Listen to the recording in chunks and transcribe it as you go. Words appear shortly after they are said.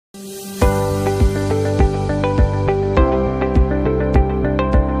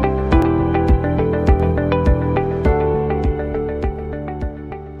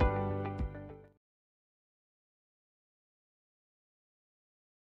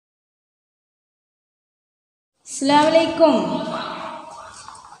Assalamu alaikum.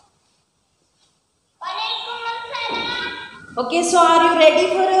 Okay, so are you ready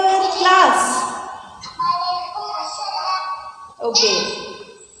for your class? Okay.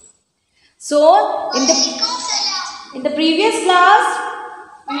 So in the previous class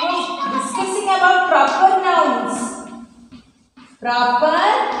we were discussing about proper nouns. Proper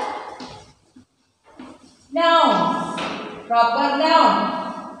noun. Proper noun.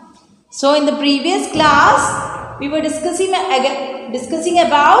 So in the previous class we were discussing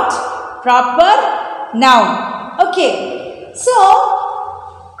about proper noun. Okay. So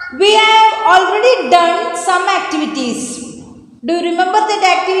we have already done some activities. Do you remember that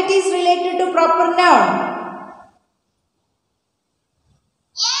activities related to proper noun?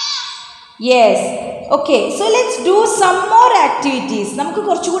 Yes. Okay. So let's do some more activities. നമുക്ക്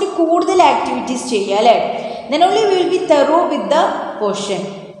കുറച്ചുകൂടി കൂടുതൽ activities ചെയ്യാം അല്ലേ? Then only we will be thorough with the portion.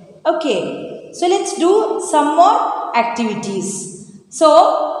 Okay. So let's do some more activities. So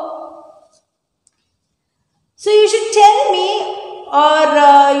you should tell me or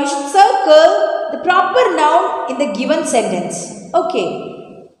you should circle the proper noun in the given sentence. Okay.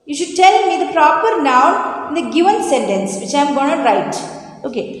 You should tell me the proper noun in the given sentence which I am going to write.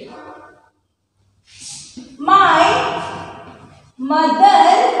 Okay. My mother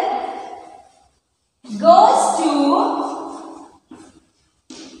goes to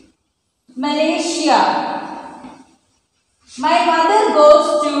Malaysia. My mother goes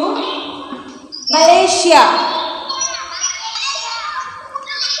to Malaysia.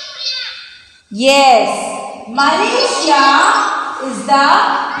 Yes, Malaysia is the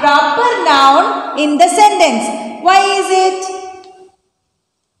proper noun in the sentence. Why is it?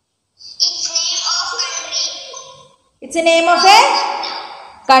 It's a name of a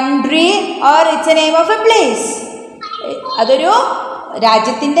country or it's a name of a place. അതൊരു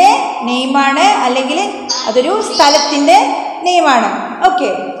രാജ്യത്തിൻ്റെ നെയിമാണ് അല്ലെങ്കിൽ അതൊരു സ്ഥലത്തിൻ്റെ നെയിമാണ്. Okay,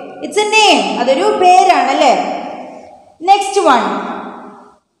 it's A name, അതൊരു പേരാണ് അല്ലേ. Next one,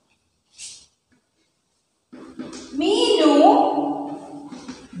 Meenu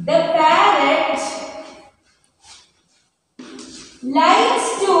the parrot likes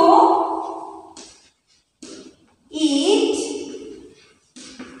to eat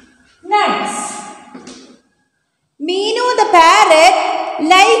nuts. Meenu the parrot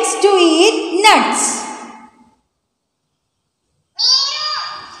likes to eat nuts.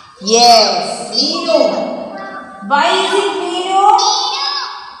 Yes, Meenu. Why is it Meenu?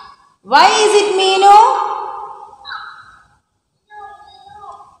 Why is it Meenu?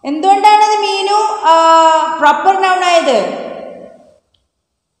 എന്തുകൊണ്ടാണ് അത് മീനു പ്രോപ്പർ നൗൺ ആയത്?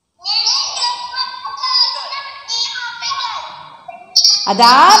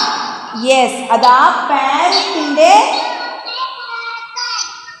 അതാ yes, അതാ പാരറ്റിന്റെ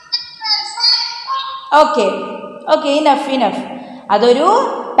okay enough അതൊരു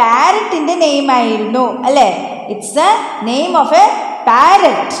പാരറ്റിന്റെ name ആയിരുന്നു അല്ലേ. It's the name of A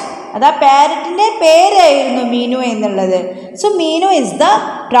parrot. അതാ പാരറ്റിന്റെ പേരായിരുന്നു മീനു എന്നുള്ളത്. So Meenu is the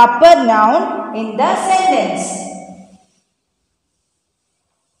proper noun in the sentence.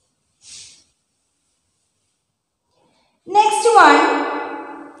 Next one,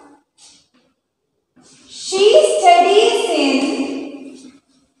 she studies in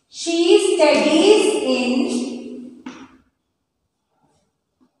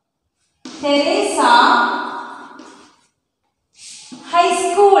Teresa High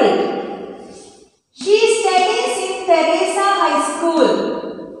School. She studies in Teresa High School.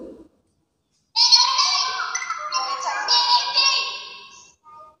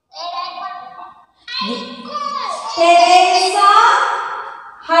 Teresa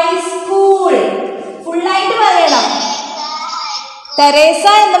High School. Full ആയിട്ട് പറയണം. Teresa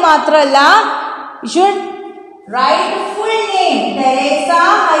എന്ന് മാത്രമല്ല, you should write the full name. Teresa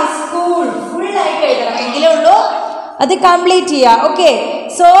High School. Full ആയിട്ട് എഴുതണം, എങ്കിലേ ഉള്ളൂ അത് complete ചെയ്യുക. Okay,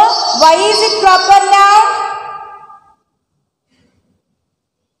 so why is it proper noun?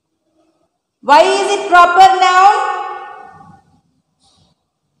 Why is it proper noun?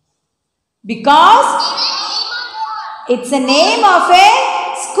 Because it's a name of a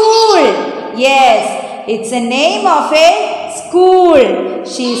school. Yes, it's a name of a school.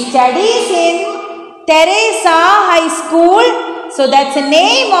 She studies in Teresa High School. So that's a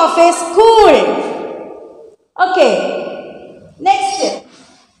name of a school. Okay. Next.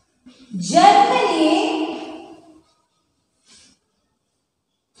 Germany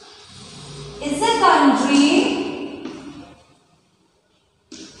is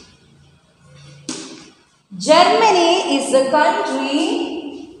a country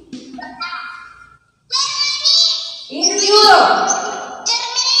in Europe.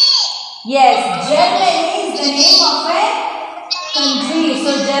 Yes, Germany is the name of a country.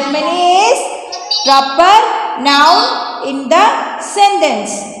 So Germany is proper noun in the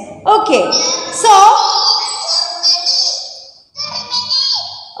sentence. Okay. So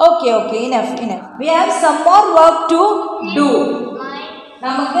okay, enough. We have some more work to do.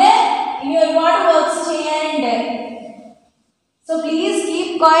 നമുക്ക് ഇനി ഒരുപാട് works ചെയ്യാനുണ്ട്. So please keep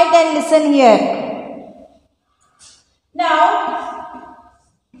quiet and listen here. Now,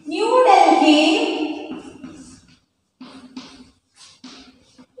 New Delhi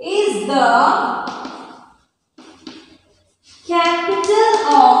is the capital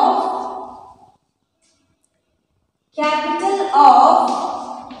of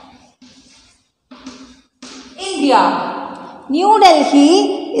India. New Delhi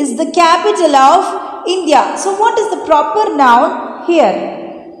is the capital of India. So what is the proper noun here?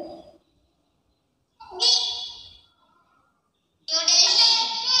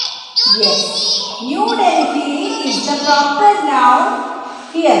 Yes. New Delhi is the proper noun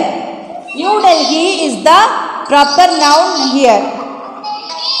here. New Delhi is the proper noun here.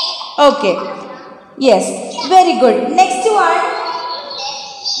 Okay. Yes. Very good. Next one.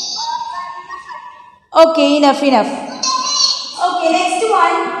 Okay, enough. Okay, next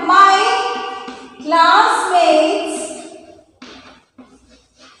one. My classmates'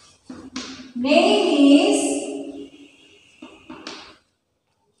 name is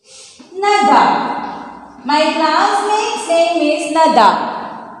Nada. My classmate's name is Nada.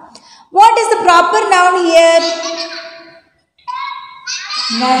 What is the proper noun here?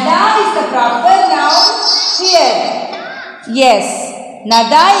 Nada is the proper noun here. Yes,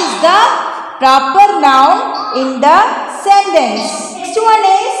 Nada is the proper noun in the sentence. Next one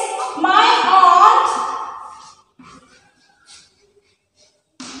is my aunt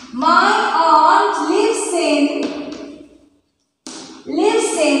lives in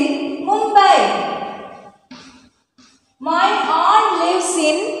Mumbai. My aunt lives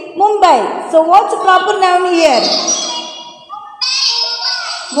in Mumbai. So what's the proper noun here?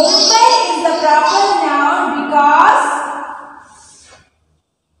 Mumbai is the proper noun because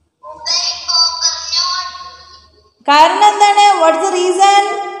കാരണം എന്താണ്? What's the reason?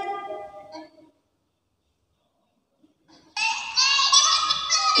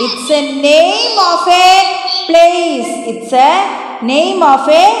 It's a name of a place. It's a name of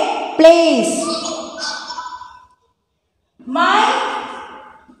a place. My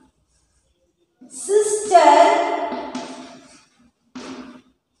sister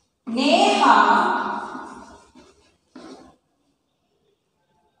Neha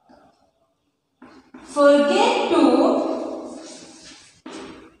forget to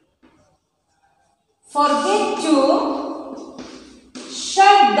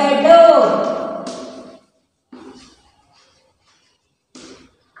shut the door.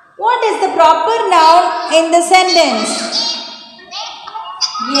 What is the proper noun in the sentence?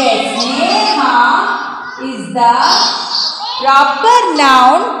 Yes, Neha is the proper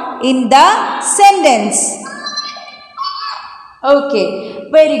noun in the sentence. Okay,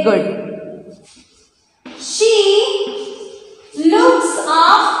 very good. She looks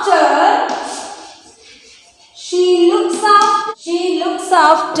after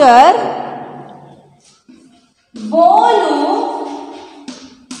Bolu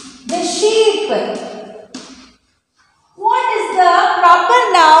the sheep. What is the proper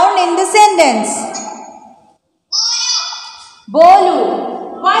noun in the sentence? Bolu.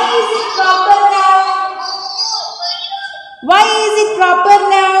 Why is it proper noun? Why is it proper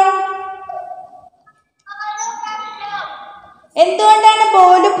noun? എന്തുകൊണ്ടാണ്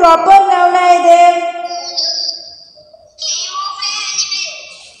Bolu proper noun ആയത്?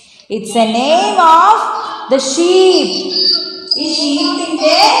 It's a name of the sheep. ഈ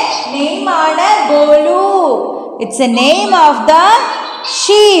ഷീപ്പിന്റെ name ആണ് Bolu. It's a name of the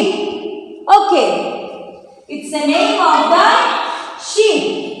sheep. Okay. It's a name of the sheep.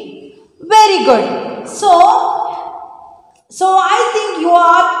 Very good. So I think you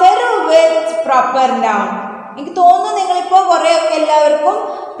are thorough with proper noun. എനിക്ക് തോന്നുന്നു നിങ്ങളിപ്പോൾ കുറേയൊക്കെ എല്ലാവർക്കും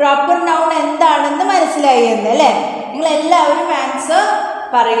proper noun എന്താണെന്ന് മനസ്സിലായി എന്ന് അല്ലേ? നിങ്ങളെല്ലാവരും ആൻസർ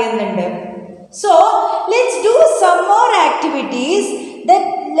പറയുന്നുണ്ട്. So let's do some more activities.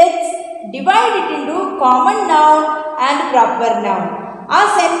 Let's divide it into common noun and proper noun. ആ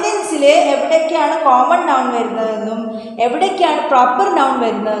സെൻറ്റൻസിൽ എവിടേക്കാണ് കോമൺ നൗൺ വരുന്നതെന്നും എവിടേക്കാണ് പ്രോപ്പർ നൗൺ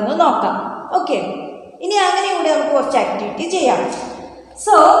വരുന്നതെന്നും നോക്കാം. ഓക്കെ, ഇനി അങ്ങനെ കൂടെ നമുക്ക് കുറച്ച് ആക്ടിവിറ്റി ചെയ്യാം.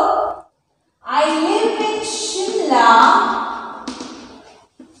 So I live in Shimla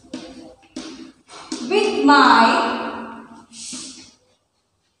with my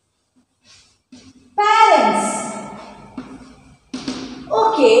parents.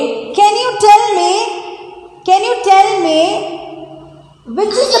 Okay, can you tell me me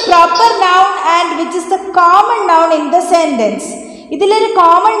which is the proper noun and which is the common noun in the sentence. ഇതിലൊരു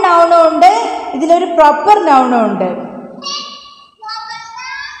common noun ഉണ്ട്, ഇതിലൊരു proper noun ഉണ്ട്.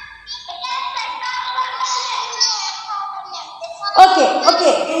 Okay,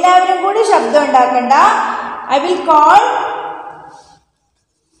 okay. എല്ലാവരും കൂടി ശബ്ദം ഉണ്ടാക്കണ്ട. I will call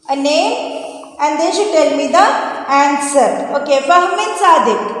a name and they should tell me the answer. Okay, Fahmin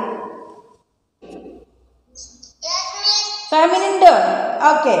Sadiq. Fahmin Indo.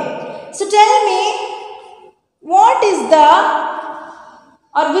 Okay. So tell me what is the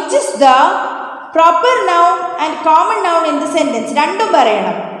or which is the proper noun and common noun in the sentence. രണ്ടും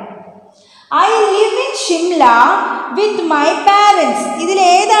പറയണം. I live in Shimla with my parents. ഇതിൽ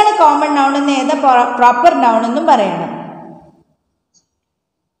ഏതാണ് common noun എന്ന് ഏതാ proper noun എന്നും പറയണം.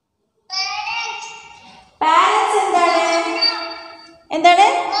 Parents എന്താണ്? എന്താണ്?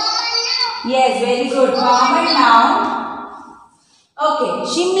 Yes, very good. Common noun. Okay.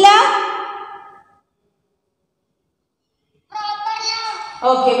 Shimla?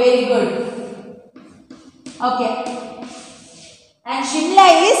 Okay, very good. Okay. And Shimla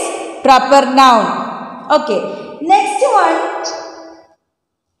is proper noun. Okay. Next one.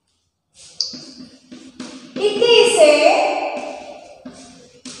 It is a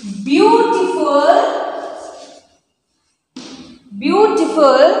beautiful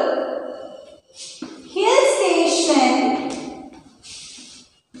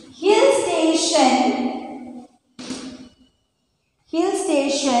hill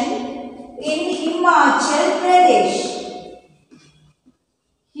station in Himachal Pradesh.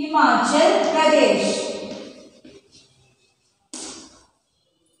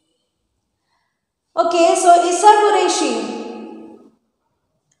 Okay, so Issa Qureshi.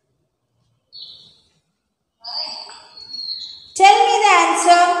 Tell me the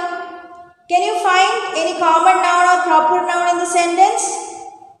answer. Can you find any common noun or proper noun in the sentence?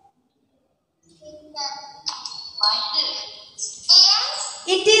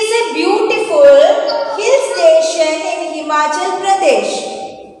 It is a beautiful hill station in Himachal Pradesh.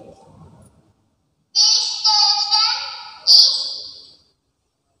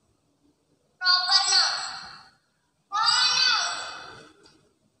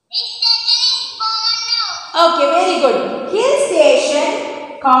 Okay, very good. Hill station,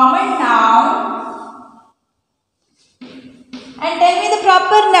 common noun. And tell me the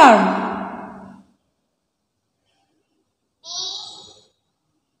proper noun.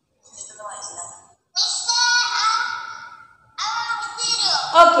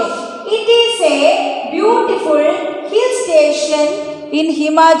 Okay, it is a beautiful hill station in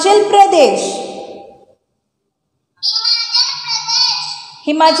Himachal Pradesh.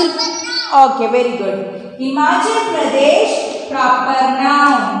 Okay, very good. Himachal Pradesh, proper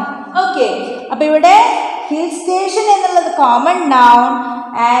noun. Okay, അപ്പോൾ ഇവിടെ hill station എന്നുള്ളത് common noun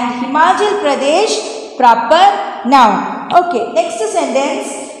and Himachal Pradesh proper noun. Okay, next sentence.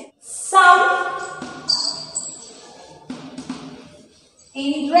 Some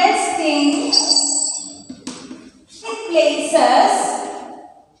interesting places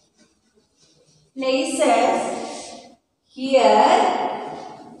here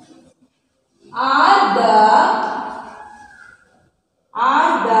are the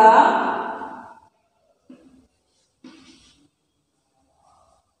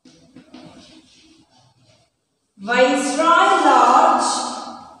Viceroy Lodge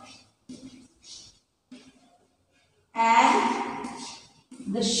and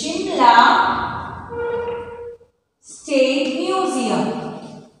the Shimla State Museum.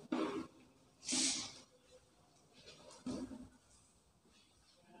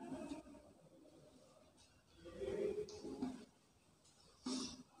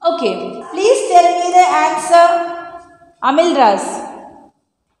 Okay, please tell me the answer. Amil Raz.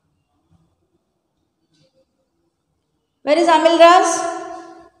 Where is Amil Raz?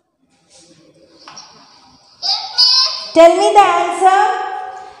 Tell me the answer.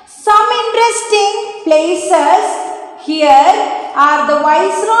 Some interesting places here are the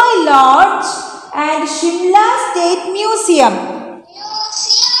Viceroy Lodge and Shimla State Museum.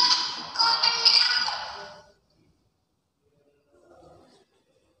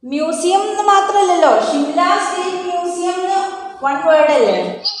 Museum nu മാത്രമല്ലല്ലോ, Shimla State Museum one word അല്ലേ.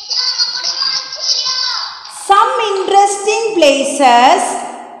 Some interesting places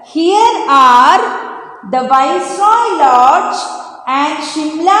here are the Viceroy Lodge and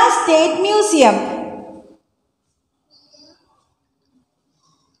Shimla State Museum.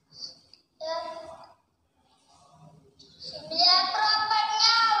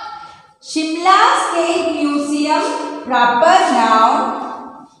 Shimla State Museum, proper noun.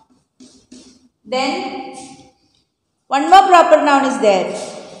 Then One more proper noun is there.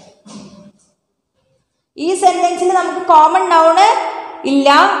 ഈ സെന്റൻസിൽ നമുക്ക് common noun ഇല്ല.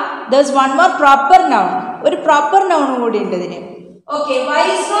 There is one more proper noun. ഒരു proper noun കൂടി ഉണ്ട് ഇതിന്. Okay,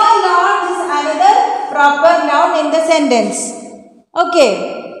 Viceroy Lodge is another proper noun in the sentence. Okay,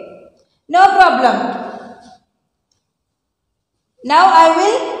 no problem. Now I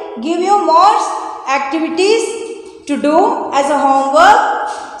will give you more activities to do as a homework.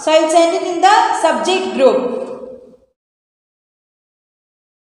 So I will send it in the subject group.